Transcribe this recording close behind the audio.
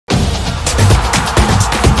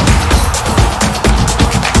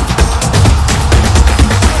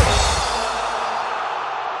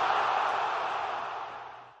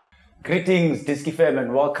Greetings, Diski fam,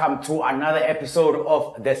 and welcome to another episode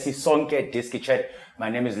of the Sisonke Diski Chat. My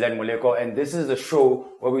name is Lenn Moleko, and this is a show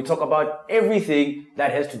where we talk about everything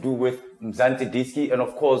that has to do with Mzansi Diski, and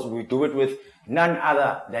of course, we do it with none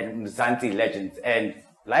other than Mzansi legends. And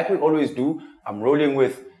like we always do, I'm rolling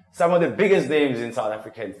with some of the biggest names in South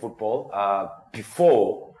African football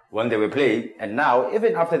before when they were playing, and now,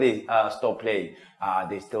 even after they stopped playing,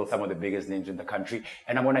 they're still some of the biggest names in the country.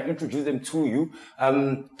 And I'm going to introduce them to you.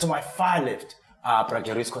 To my far left,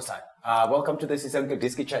 Sikhosana. Welcome to the Sisonke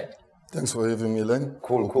Diski Chat. Thanks for having me, Lenn.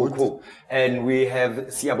 Cool. And we have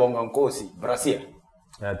Siyabonga Nkosi, Brasia.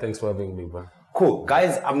 Yeah, thanks for having me, bro. Cool.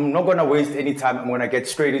 Guys, I'm not going to waste any time. I'm going to get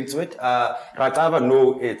straight into it. Ratava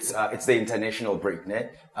know it's the international break,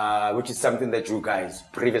 which is something that you guys,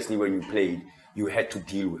 previously when you played, you had to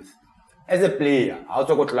deal with. As a player, how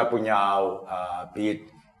to go to Lapunyao, be it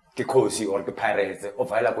Nkosi or the Pirates or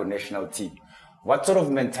the national team, what sort of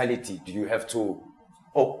mentality do you have to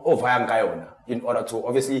in order to,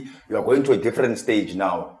 obviously, you are going to a different stage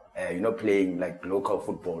now. You're not playing like local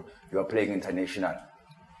football, you are playing international.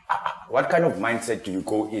 What kind of mindset do you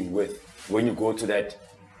go in with when you go to that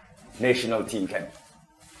national team camp?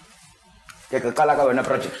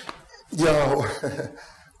 Project. Yeah,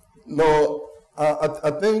 no,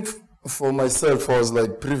 I think for myself I was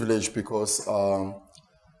like privileged because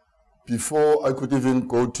before I could even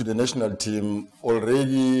go to the national team,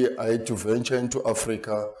 already I had to venture into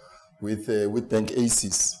Africa with Bank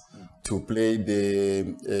Aces to play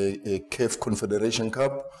the CAF Confederation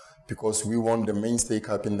Cup, because we won the Mainstay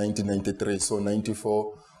Cup in 1993. So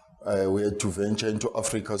 94, we had to venture into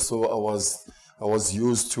Africa. So I was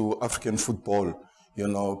used to African football, you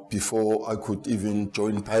know, before I could even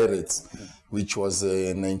join Pirates, which was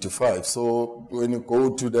 95. So when you go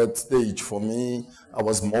to that stage, for me, I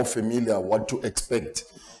was more familiar what to expect,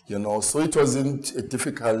 you know. So it wasn't a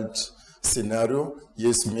difficult scenario.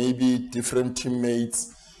 Yes, maybe different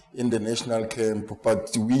teammates in the national camp,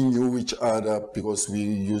 but we knew each other because we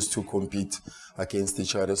used to compete against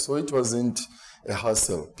each other. So it wasn't a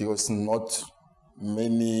hassle because not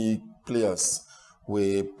many players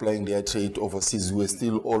were playing their trade overseas. We were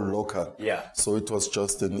still all local. Yeah. So it was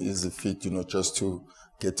just an easy fit, you know, just to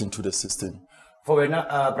get into the system. For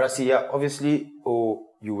Brasia, obviously,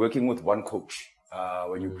 you're working with one coach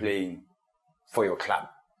when you're playing for your club,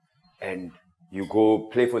 and you go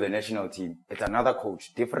play for the national team. It's another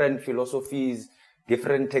coach, different philosophies,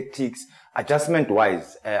 different tactics.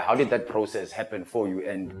 Adjustment-wise, how did that process happen for you?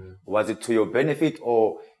 And was it to your benefit,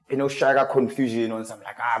 or shaga confusion on something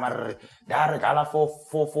like gala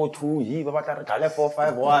 4-4-2, he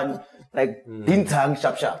 4-5-1, like dintang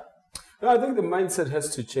sharp. No, I think the mindset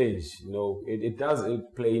has to change. You know, it does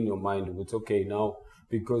play in your mind. It's okay now,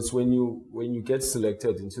 because when you get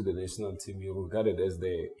selected into the national team, you're regarded as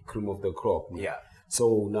the cream of the crop. Yeah.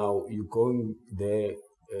 So now you're going there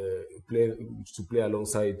to play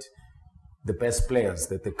alongside the best players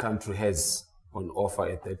that the country has on offer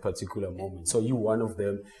at that particular moment. So you're one of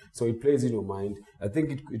them. So it plays in your mind. I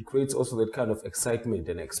think it creates also that kind of excitement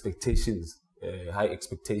and expectations, high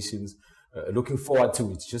expectations, looking forward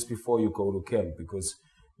to it just before you go to camp. Because,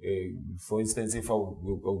 for instance, if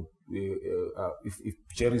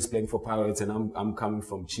Jerry is playing for Pirates and I'm coming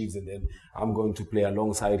from Chiefs, and then I'm going to play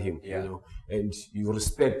alongside him, you know, and you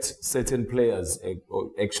respect certain players,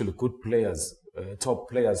 or actually good players, top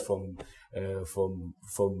players from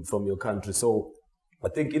your country. So I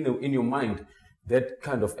think in your mind, that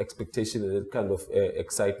kind of expectation and that kind of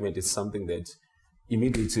excitement is something that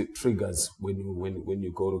immediately triggers when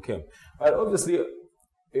you go to camp. But obviously,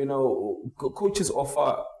 you know, coaches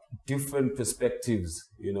offer different perspectives,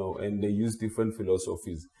 you know, and they use different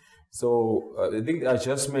philosophies. So I think the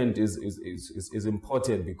adjustment is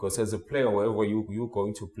important, because as a player, wherever you're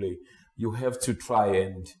going to play, you have to try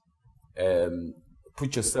and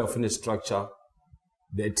put yourself in a structure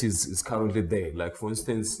that is currently there. Like, for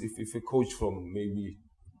instance, if a coach from maybe,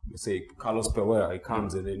 say, Carlos Pereira, he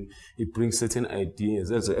comes and then he brings certain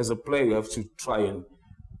ideas. As a player, you have to try and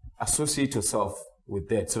associate yourself with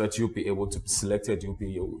that, so that you'll be able to be selected, you'll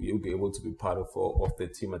be able to be part of the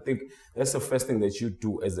team. I think that's the first thing that you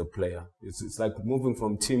do as a player. It's like moving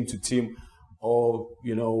from team to team, or,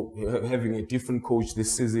 you know, having a different coach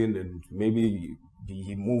this season, and maybe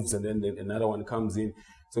he moves and then another one comes in.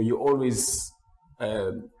 So you're always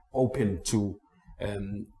open to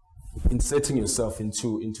inserting yourself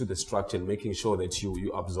into the structure and making sure that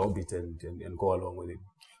you absorb it and go along with it.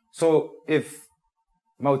 So if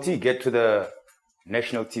Mauti get to the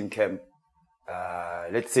national team camp,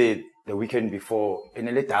 let's say the weekend before, in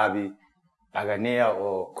a Letabi, Aganea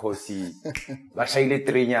or Nkosi, Bashaile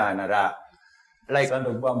Trinyana, Like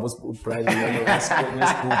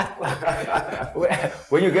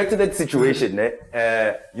when you get to that situation,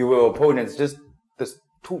 your opponents just this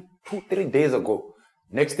 2-3 days ago.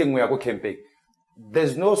 Next thing we are go camping.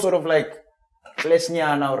 There's no sort of like weekend.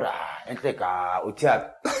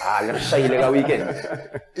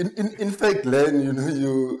 In fact, Len,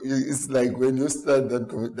 it's like when you start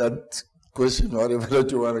that question, whatever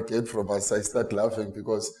that you want to get from us, I start laughing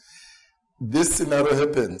because this scenario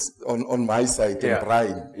happens on my side in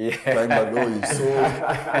Brian Maloyi. So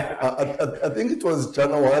I think it was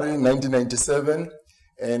January 1997,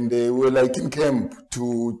 and we were like in camp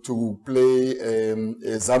to play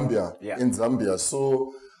Zambia in Zambia.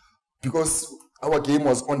 So because our game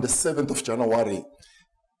was on the 7th of January,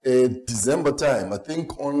 December time, I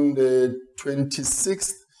think on the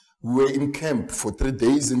 26th, we were in camp for 3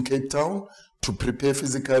 days in Cape Town to prepare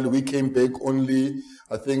physically. We came back only,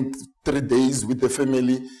 I think, 3 days with the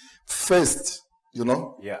family. First,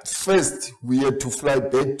 first we had to fly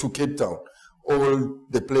back to Cape Town, all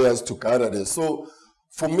the players to gather there. So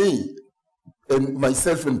for me, and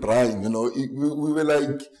myself and Brian, we were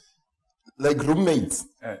like roommates,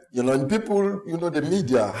 and people, the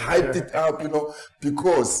media hyped it up,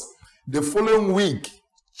 because the following week,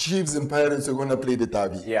 Chiefs and Pirates were going to play the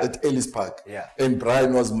derby at Ellis Park. And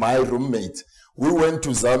Brian was my roommate. We went to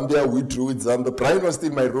Zambia, we drew with Zambia. Brian was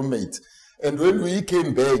still my roommate. And when we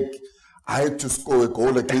came back, I had to score a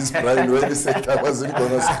goal against Brian when he said I wasn't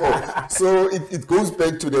going to score. So it goes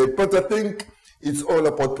back to that. But I think it's all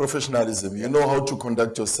about professionalism. You know how to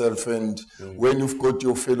conduct yourself, and when you've got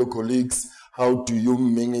your fellow colleagues, how do you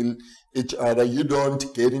mingle each other? You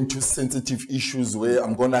don't get into sensitive issues where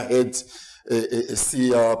I'm going to hate a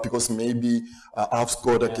seer because maybe I've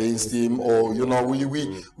scored against him, or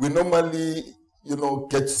we normally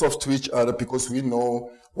get soft to each other because we know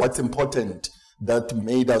what's important. That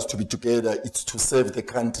made us to be together. It's to serve the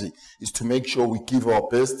country. It's to make sure we give our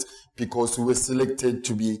best because we were selected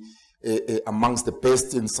to be amongst the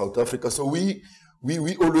best in South Africa. So we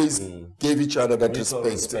always gave each other that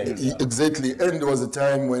respect. Exactly. And there was a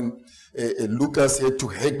time when Lucas had to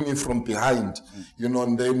hug me from behind,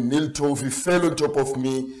 and then Neil Tovey fell on top of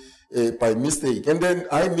me by mistake. And then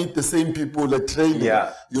I meet the same people at training.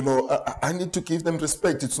 I need to give them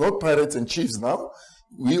respect. It's not Pirates and Chiefs now.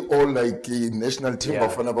 We all like a national team,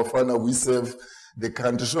 Bafana, we serve the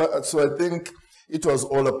country. So I think it was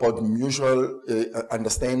all about mutual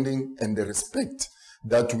understanding and the respect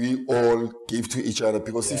that we all give to each other.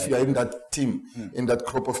 Because if you are in that team, in that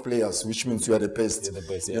crop of players, which means you are the best,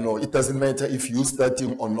 it doesn't matter if you're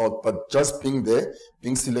starting or not, but just being there,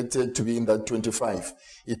 being selected to be in that 25,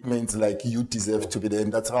 it means like you deserve to be there.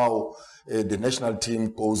 And that's how the national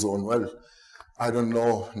team goes on. Well, I don't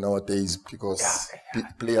know nowadays because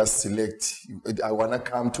players select. I want to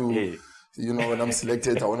come to, when I'm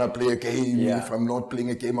selected, I want to play a game. If I'm not playing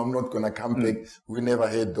a game, I'm not going to come back. We never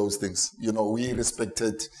had those things. We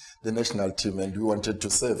respected the national team and we wanted to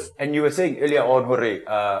serve. And you were saying earlier on,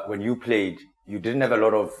 Hore, when you played, you didn't have a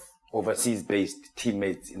lot of overseas-based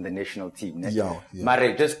teammates in the national team.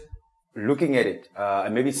 Mare, just looking at it,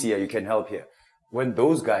 and maybe Sia, you can help here. When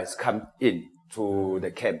those guys come in to the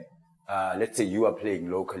camp, let's say you are playing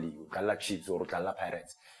locally, Gala Chiefs or Gala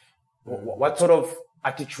Pirates. What sort of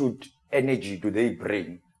attitude, energy do they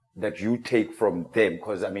bring that you take from them?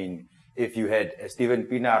 Because, if you had Steven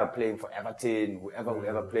Pienaar playing for Everton,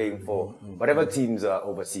 whoever playing for whatever teams are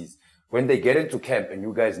overseas, when they get into camp and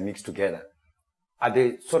you guys mix together, are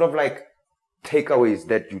they sort of like takeaways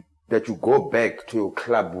that you go back to your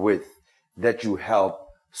club with, that you help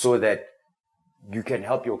so that you can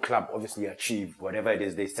help your club obviously achieve whatever it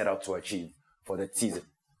is they set out to achieve for that season?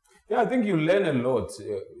 Yeah, I think you learn a lot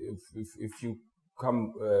if you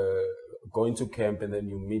come go into camp and then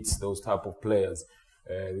you meet those type of players.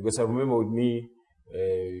 Because I remember with me,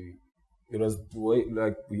 it was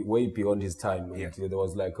way beyond his time. There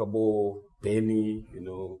was like Abo Benny,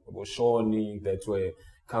 Abo Shawnee that were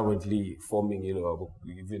currently forming,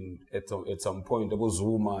 even at some point, Abo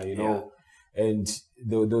Zuma, and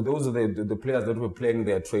those are the players that were playing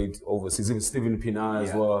their trade overseas. Even Steven Pienaar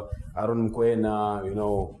as well, Aaron Mkwena,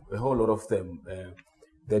 a whole lot of them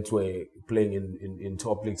that were playing in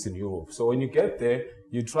top leagues in Europe. So when you get there,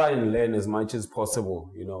 you try and learn as much as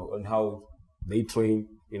possible, on how they train,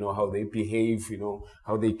 how they behave,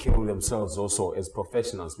 how they carry themselves also as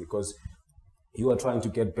professionals, because you are trying to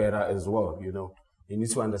get better as well, You need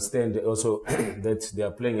to understand also that they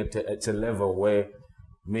are playing at a level where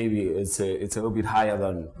maybe it's a little bit higher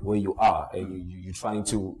than where you are, and you're trying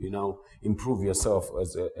to improve yourself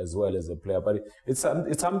as well as a player. But it's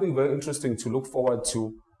something very interesting to look forward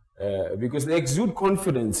to because they exude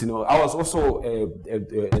confidence, you know. I was also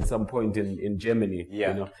at some point in Germany,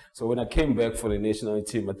 you know. So when I came back for the national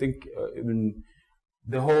team, I think even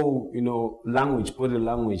the whole, you know, language, body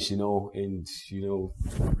language, you know, and, you know,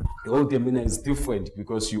 the whole demeanor is different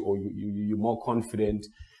because you're more confident,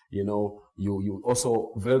 you know, you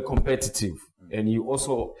also very competitive, and you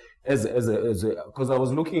also because I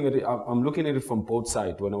was looking at it, I'm looking at it from both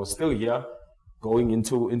sides. When I was still here, going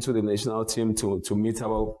into the national team to meet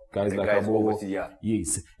our guys like Abo,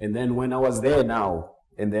 yes, and then when I was there now,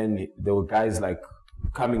 and then there were guys like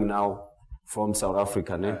coming now from South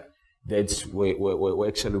Africa, that were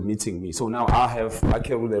actually meeting me. So now I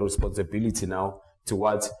carry the responsibility now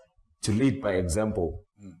to lead by example.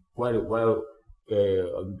 While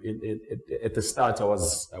at the start I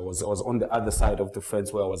was on the other side of the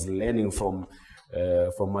fence, where I was learning from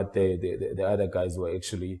what the other guys were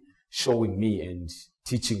actually showing me and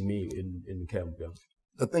teaching me in camp. Yeah.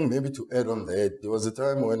 I think maybe to add on that, there was a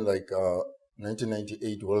time when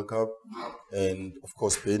 1998 World Cup, and of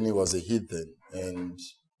course Penny was a hit then, and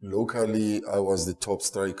locally I was the top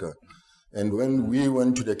striker. And when we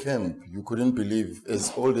went to the camp, you couldn't believe,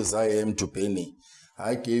 as old as I am to Penny,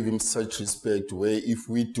 I gave him such respect, where if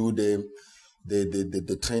we do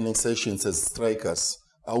the training sessions as strikers,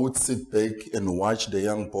 I would sit back and watch the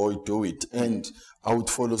young boy do it, and I would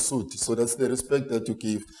follow suit. So that's the respect that you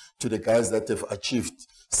give to the guys that have achieved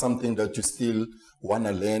something that you still want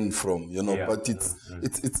to learn from, you know. But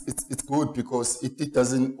it's good because it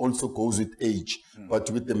doesn't also goes with age,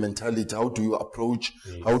 but with the mentality. How do you approach?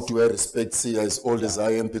 How do I respect Sia as old as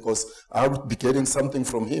I am? Because I would be getting something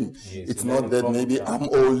from him. It's not that maybe I'm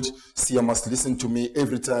old, Sia must listen to me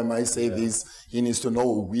every time I say this. He needs to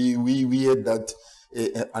know. We had that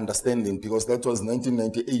understanding, because that was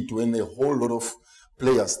 1998 when a whole lot of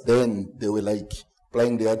players then they were like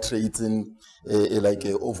playing their trades in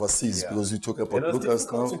overseas, because you talk about Lucas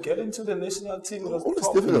now. To get into the national team, it was always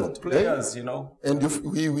top difficult players, you know. And if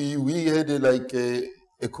we had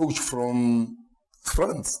a coach from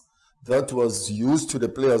France that was used to the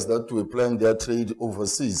players that were playing their trade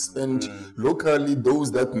overseas, and locally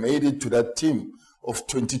those that made it to that team of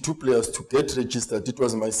 22 players to get registered, it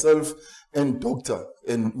was myself and Doctor,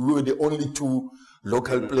 and we were the only two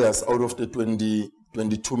local players out of the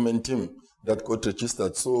 22-man team that got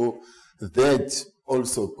registered. So that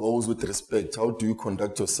also goes with respect. How do you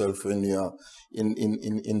conduct yourself when you are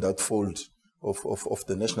in that fold of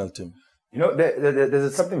the national team? You know,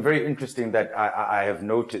 there's something very interesting that I have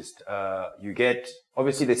noticed. You get,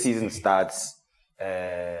 obviously the season starts,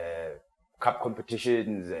 cup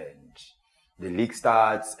competitions, and the league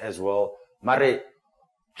starts as well. Mare,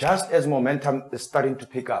 just as momentum is starting to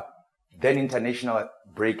pick up, then international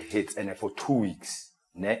break hits, and for 2 weeks,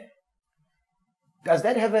 does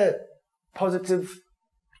that have a positive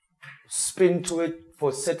spin to it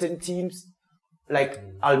for certain teams? Like,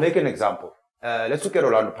 I'll make an example. Let's look at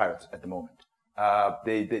Orlando Pirates at the moment.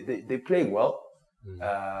 They're playing well.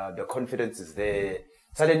 The confidence is there.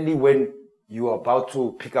 Suddenly, when you are about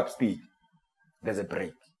to pick up speed, there's a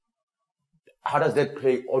break. How does that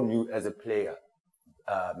play on you as a player,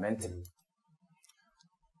 mentally?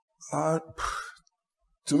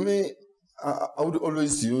 To me, I would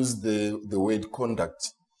always use the word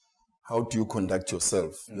conduct. How do you conduct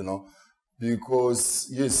yourself, you know? Because,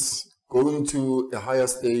 yes, going to a higher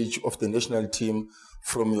stage of the national team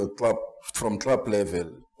from your club, from club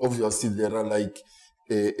level, obviously there are like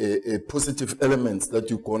a positive elements that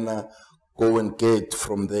you're gonna go and get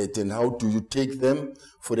from that, and how do you take them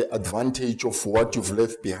for the advantage of what you've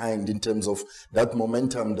left behind in terms of that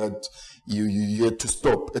momentum that you had to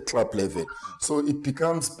stop at club level. So it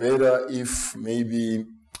becomes better if maybe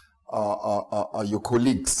your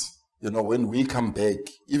colleagues, you know, when we come back,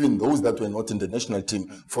 even those that were not in the national team.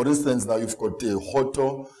 For instance, now you've got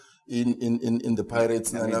Hoto in the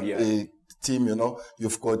Pirates team, you know.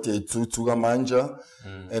 You've got Tsuga Manja,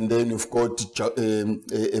 and then you've got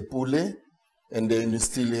Epule, and then you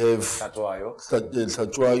still have Satwayo.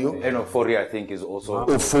 And Ofori, I think, is also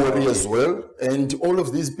Ofori as well. And all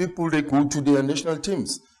of these people, they go to their national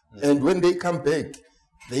teams. And when they come back,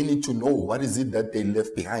 they need to know what is it that they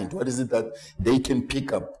left behind. What is it that they can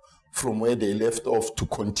pick up from where they left off to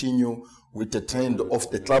continue with the trend of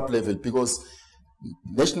the club level, because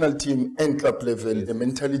national team and club level, the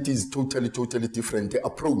mentality is totally different. The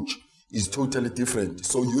approach is totally different.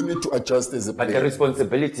 So you need to adjust as a player. But the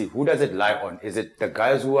responsibility, who does it lie on? Is it the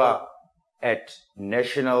guys who are at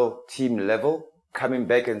national team level coming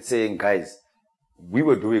back and saying, guys, we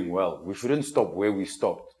were doing well. We shouldn't stop where we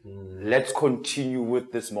stopped. Let's continue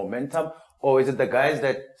with this momentum. Or is it the guys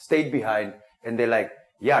that stayed behind and they're like,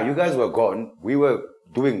 yeah, you guys were gone. We were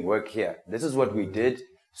doing work here. This is what we did.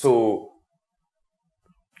 So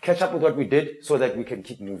catch up with what we did so that we can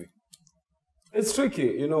keep moving. It's tricky,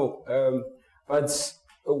 you know, but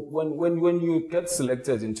when you get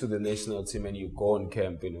selected into the national team and you go on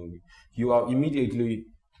camp, you know, you are immediately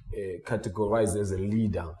categorized as a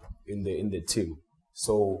leader in the team.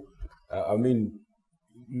 So, I mean,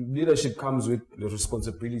 leadership comes with the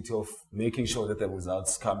responsibility of making sure that the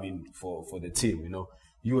results come in for the team, you know.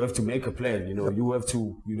 You have to make a plan, you know, you have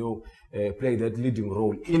to, you know, play that leading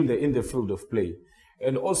role in the field of play.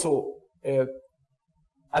 And also,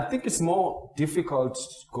 I think it's more difficult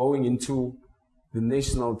going into the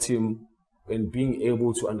national team and being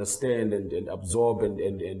able to understand and absorb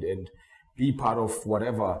and be part of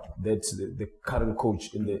whatever that the current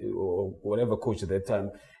coach or whatever coach at that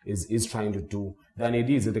time is trying to do than it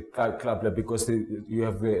is at the club level, because you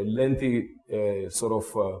have a lengthy sort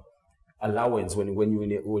of allowance when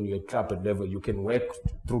you're at club level. You can work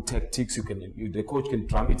through tactics. The coach can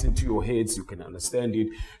drum it into your heads. You can understand it.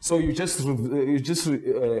 So you just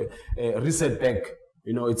reset back.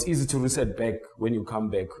 You know, it's easy to reset back when you come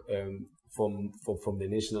back from the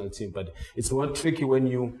national team. But it's more tricky when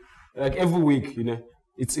you, like every week, you know,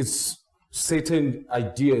 it's certain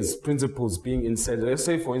ideas, principles being inserted. Let's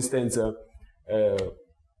say, for instance,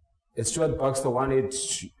 Stuart Baxter wanted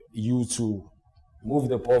you to move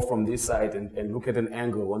the ball from this side and look at an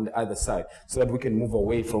angle on the other side so that we can move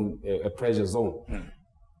away from a pressure zone.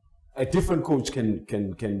 A different coach can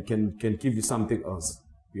give you something else.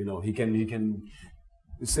 You know, he can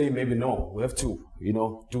say maybe no, we have to, you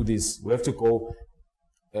know, do this. We have to go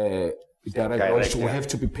direct. We have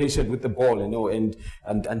to be patient with the ball, you know, and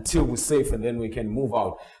until we're safe, and then we can move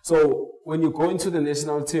out. So when you go into the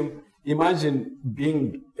national team, imagine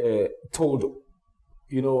being told,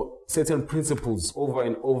 you know, certain principles over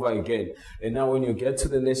and over again. And now when you get to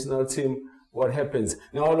the national team, what happens?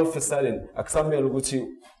 Now all of a sudden, how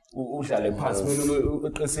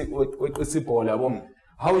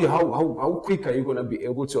quick are you going to be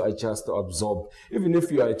able to adjust or absorb, even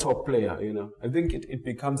if you are a top player, you know? I think it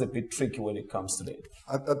becomes a bit tricky when it comes to that.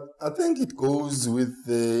 I think it goes with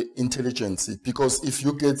the intelligence, because if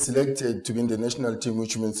you get selected to be in the national team,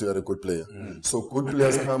 which means you are a good player. So good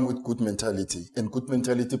players come with good mentality, and good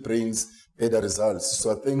mentality brings better results.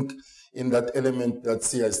 So I think in that element that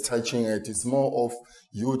Sia is touching at, it's more of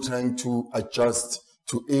you trying to adjust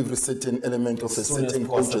to every certain element of a certain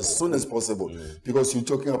coach as soon as possible, because you're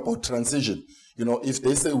talking about transition. You know, if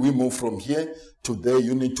they say we move from here to there,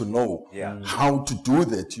 you need to know how to do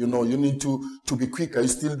that. You know, you need to be quicker. You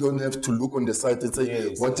still don't have to look on the side and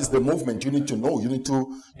say, what is the movement? You need to know. You need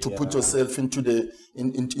to put yourself into the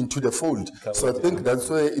fold. So I think that's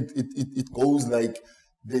where it goes like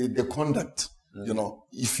the conduct. You know,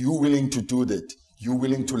 if you're willing to do that, you're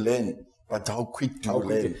willing to learn. But how quick do you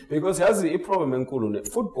learn? Because has a problem in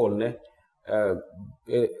football, a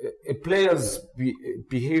player's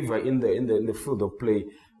behavior in the field of play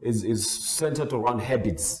is centered around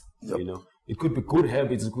habits. You know, it could be good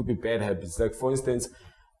habits, it could be bad habits. Like for instance,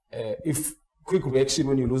 if quick reaction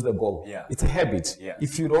when you lose the ball, it's a habit.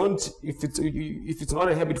 If you don't, if it's not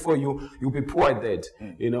a habit for you, you'll be poor at that.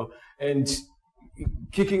 You know, and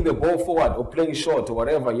kicking the ball forward or playing short or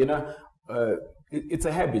whatever, you know, it's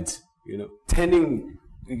a habit. You know, turning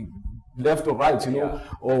left or right, you know,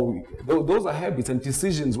 or those are habits and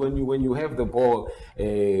decisions when you have the ball.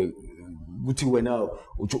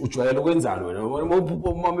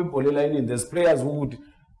 There's players who would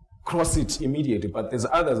cross it immediately, but there's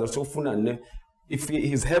others also. If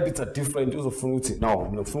his habits are different, so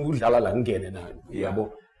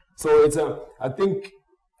it's I think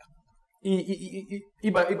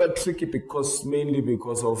it's tricky mainly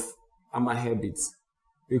because of my habits.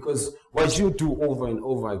 Because what you do over and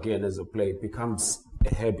over again as a player becomes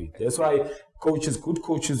a habit. That's why good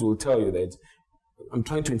coaches will tell you that I'm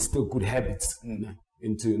trying to instill good habits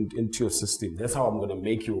into your system. That's how I'm going to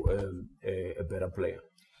make you a better player.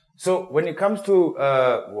 So when it comes to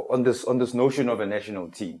on this notion of a national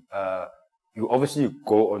team, you obviously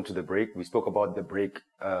go onto the break. We spoke about the break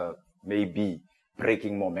maybe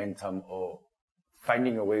breaking momentum or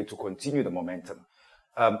finding a way to continue the momentum.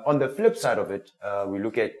 On the flip side of it, we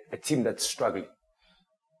look at a team that's struggling.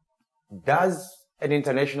 Does an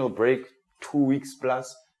international break, 2 weeks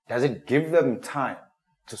plus, does it give them time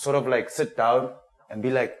to sort of like sit down and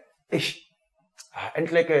be like, ish,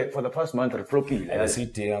 and like for the first month, maybe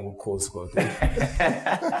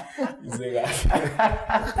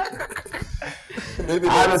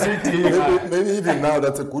even now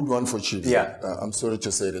that's a good one for Chiefs. I'm sorry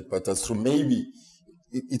to say that, but that's true. Maybe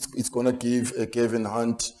it's going to give Kevin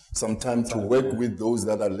Hunt some time to work with those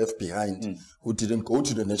that are left behind, who didn't go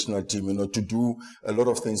to the national team, you know, to do a lot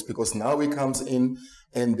of things, because now he comes in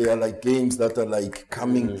and there are like games that are like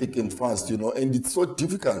coming thick and fast, you know, and it's so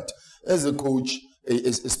difficult as a coach,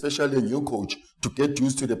 especially a new coach, to get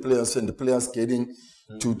used to the players and the players getting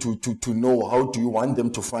to know how do you want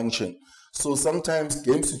them to function. So sometimes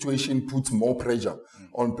game situation puts more pressure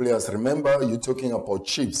on players. Remember, you're talking about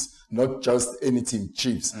Chiefs, not just any team,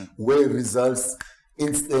 Chiefs, where results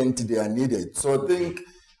instant they are needed. So I think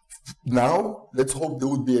now let's hope there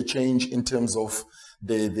would be a change in terms of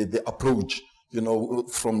the approach, you know,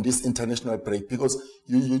 from this international break, because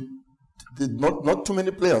not too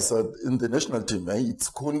many players are in the national team. Eh? It's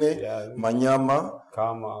Kune, Manyama,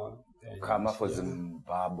 Kama for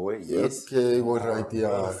Zimbabwe, yes. Okay, all right,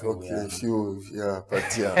 yeah, okay, few, yeah,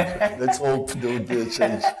 but yeah, let's hope there will be a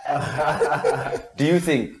change. Do you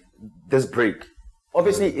think this break,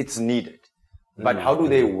 obviously it's needed, but how do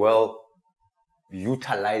they well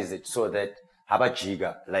utilize it so that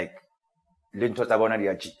Habajiga, like, you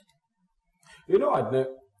know what,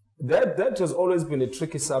 that has always been a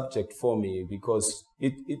tricky subject for me, because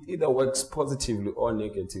it either works positively or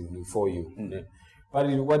negatively for you. But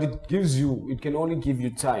what it gives you, it can only give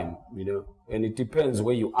you time, you know, and it depends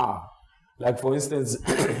where you are. Like, for instance,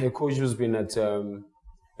 a coach who's been at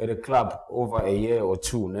a club over a year or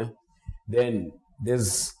two, then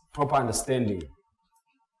there's proper understanding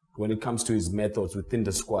when it comes to his methods within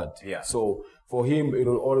the squad. Yeah. So for him, it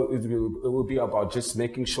will be about just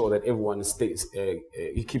making sure that everyone stays,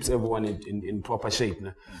 he keeps everyone in proper shape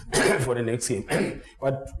for the next game.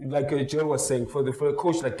 But like Joe was saying, for a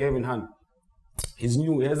coach like Kevin Hunt, he's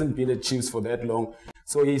new, he hasn't been at Chiefs for that long,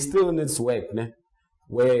 so he still needs work,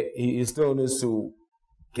 where he still needs to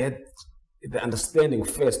get the understanding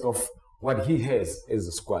first of what he has as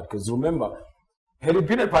a squad. Because remember, had he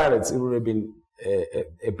been at Pirates, it would have been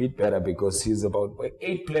a bit better, because he's about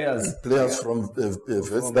 8 players. From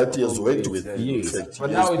that he has worked with. Yes.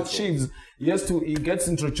 But now at Chiefs, he gets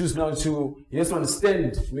introduced now to, he has to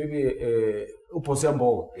understand maybe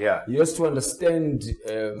Siyabonga. Yeah. He has to understand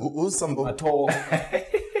Who's Sambo?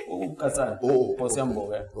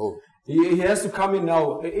 He has to come in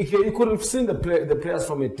now. He could have seen the players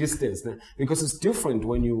from a distance, because it's different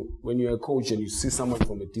when you're a coach and you see someone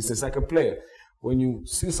from a distance, like a player. When you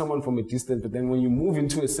see someone from a distance, but then when you move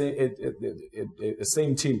into a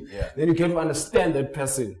same team, then you can understand that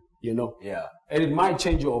person, you know. Yeah. And it might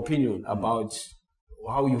change your opinion about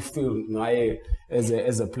how you feel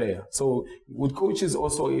as a player. So with coaches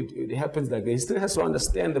also, it happens like that. He still has to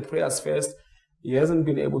understand the players first. He hasn't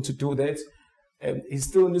been able to do that. And he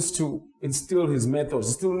still needs to instill his methods.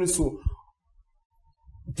 He still needs to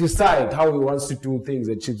decide how he wants to do things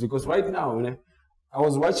at Chiefs. Because right now, I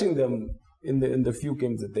was watching them in the few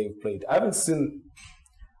games that they've played. I haven't seen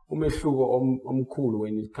umkhulu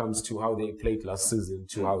when it comes to how they played last season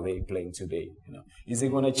to how they're playing today. You know, is he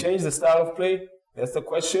going to change the style of play? That's the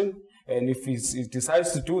question. And if he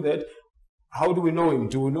decides to do that, how do we know him?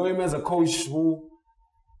 Do we know him as a coach who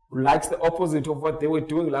likes the opposite of what they were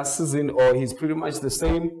doing last season, or he's pretty much the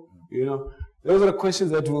same? You know, those are the questions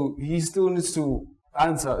that he still needs to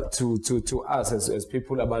answer to us as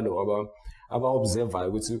people about observer.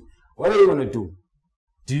 What are you going to do?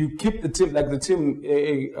 Do you keep the team, like the team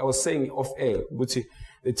I was saying off air,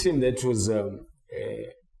 the team that was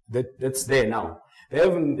that's there now? They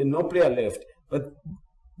have no player left, but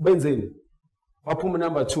Benzin, Wapuma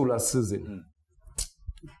number 2 last season.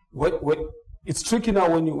 It's tricky now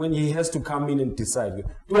when he has to come in and decide.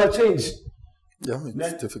 Do I change? Yeah,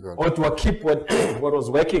 it's difficult. Or do I keep what was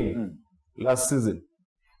working last season?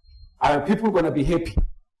 Are people going to be happy?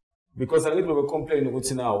 Because a little bit complaining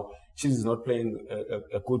with now, she's not playing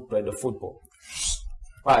a good brand of football.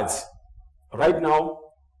 But right now,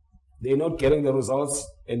 they're not getting the results,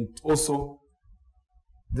 and also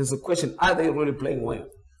there's a question: are they really playing well?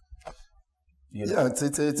 You know? Yeah,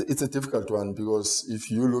 it's a difficult one, because if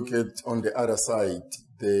you look at on the other side,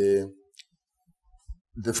 the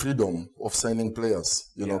freedom of signing players,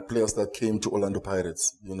 you know, players that came to Orlando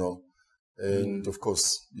Pirates, you know. And of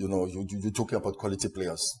course, you know, you're talking about quality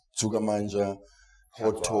players. Tsugamanja,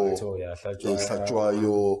 Hoto,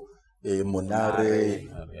 Hlatshwayo, Monare,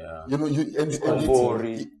 you know,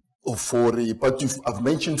 Ofori. But I've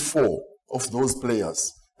mentioned 4 of those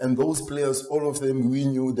players. And those players, all of them, we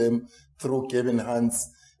knew them through Kevin Hunt's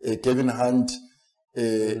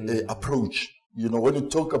approach. You know, when you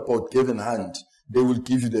talk about Kevin Hunt, they will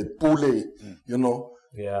give you the pule, you know,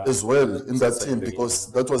 as well in that team,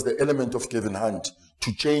 because that was the element of Kevin Hunt,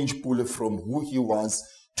 to change Pule from who he was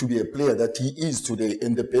to be a player that he is today,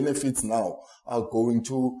 and the benefits now are going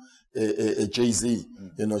to Jay-Z,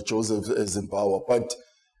 Joseph Zimbabwe. But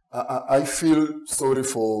I feel sorry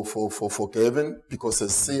for Kevin, because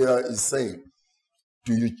as Sia is saying,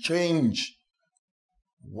 do you change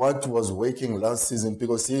what was working last season?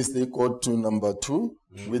 Because yes, they got to number 2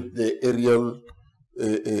 with the aerial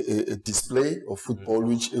display of football,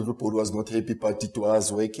 which everybody was not happy, but it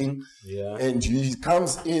was working. Yeah. And he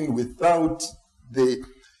comes in without the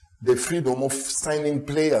freedom of signing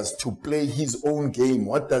players to play his own game.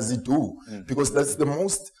 What does he do? Because that's the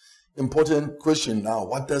most important question now.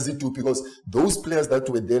 What does he do? Because those players that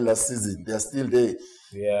were there last season, they are still there.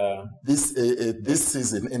 Yeah. This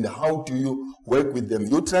season, and how do you work with them?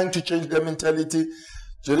 You're trying to change their mentality.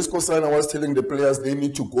 Sikhosana was telling the players they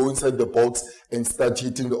need to go inside the box and start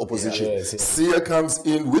hitting the opposition. Yes. Sia comes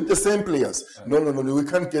in with the same players. No, we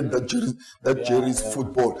can't get that Jerry's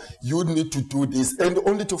football. You need to do this, and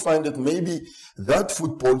only to find that maybe that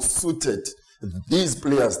football suited these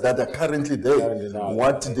players that are currently there.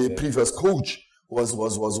 What the previous coach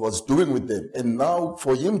was doing with them, and now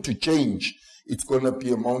for him to change, it's going to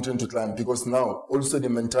be a mountain to climb, because now also the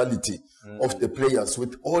mentality of the players,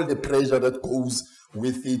 with all the pressure that goes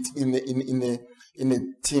with it in a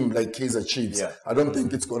team like Kaizer Chiefs. Yeah. I don't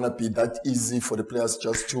think it's going to be that easy for the players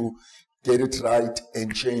just to get it right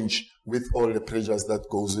and change with all the pressures that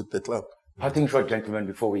goes with the club. I think, short gentlemen,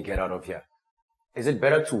 before we get out of here, is it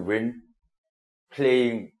better to win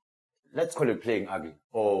playing, let's call it playing ugly,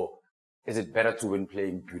 or is it better to win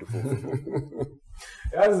playing beautiful football?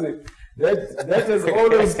 That has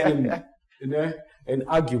always been, an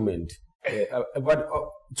argument. But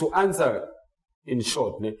to answer in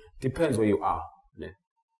short, depends where you are. Okay.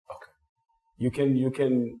 You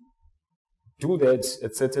can do that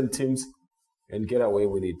at certain teams and get away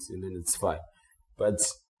with it, and then it's fine. But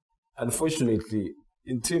unfortunately,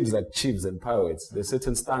 in teams like Chiefs and Pirates, there's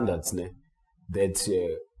certain standards that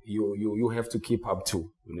you have to keep up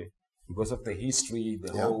to. Because of the history,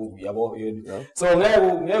 the whole. So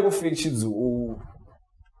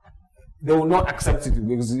they will not accept it,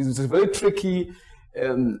 because it's very tricky,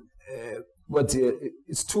 but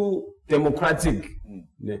it's too democratic.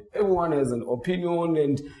 Everyone has an opinion,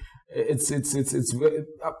 and it's very.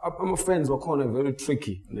 Our friends were kind of very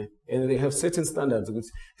tricky, and they have certain standards.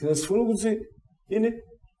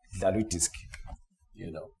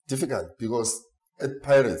 Difficult, because at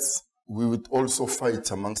Pirates, we would also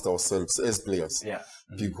fight amongst ourselves as players. Yeah.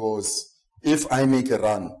 Because if I make a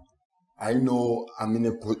run, I know I'm in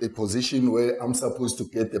a position where I'm supposed to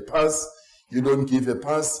get a pass. You don't give a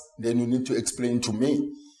pass, then you need to explain to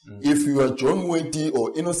me. If you are John Mweti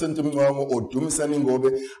or Innocent Mwango or Dumisani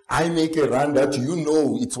Ngobe, I make a run that you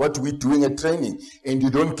know it's what we're doing at training, and you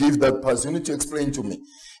don't give that pass. You need to explain to me.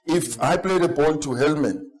 If I play the ball to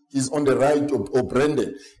Hellman, he's on the right, or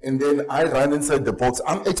Brendan, and then I run inside the box,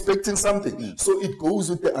 I'm expecting something. So it goes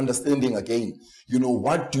with the understanding again.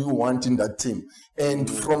 What do you want in that team? And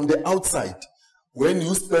from the outside, when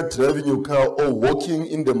you start driving your car or walking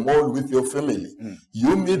in the mall with your family,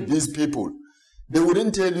 you meet these people. They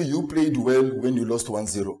wouldn't tell you played well when you lost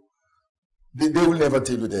 1-0. They will never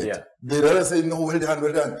tell you that. Yeah. They rather say, no, well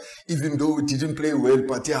done. Even though we didn't play well,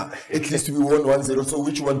 but yeah, at least we won 1-0. So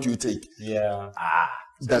which one do you take? Yeah.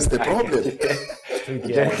 That's the problem.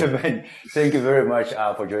 Gentlemen, thank you very much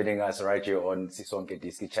for joining us right here on Sisonke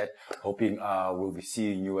Diski Chat. Hoping we'll be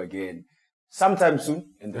seeing you again sometime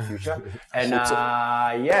soon in the future. And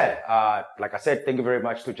like I said, thank you very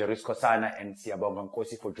much to Sikhosana and Siyabonga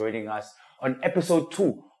Nkosi for joining us on episode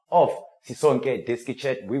 2 of Sisonke Diski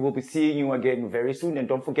Chat. We will be seeing you again very soon. And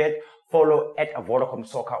don't forget, follow at Vodacom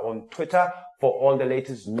Soccer on Twitter for all the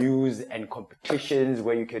latest news and competitions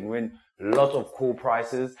where you can win lots of cool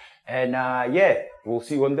prizes. And we'll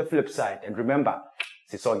see you on the flip side. And remember,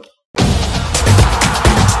 Sisonke.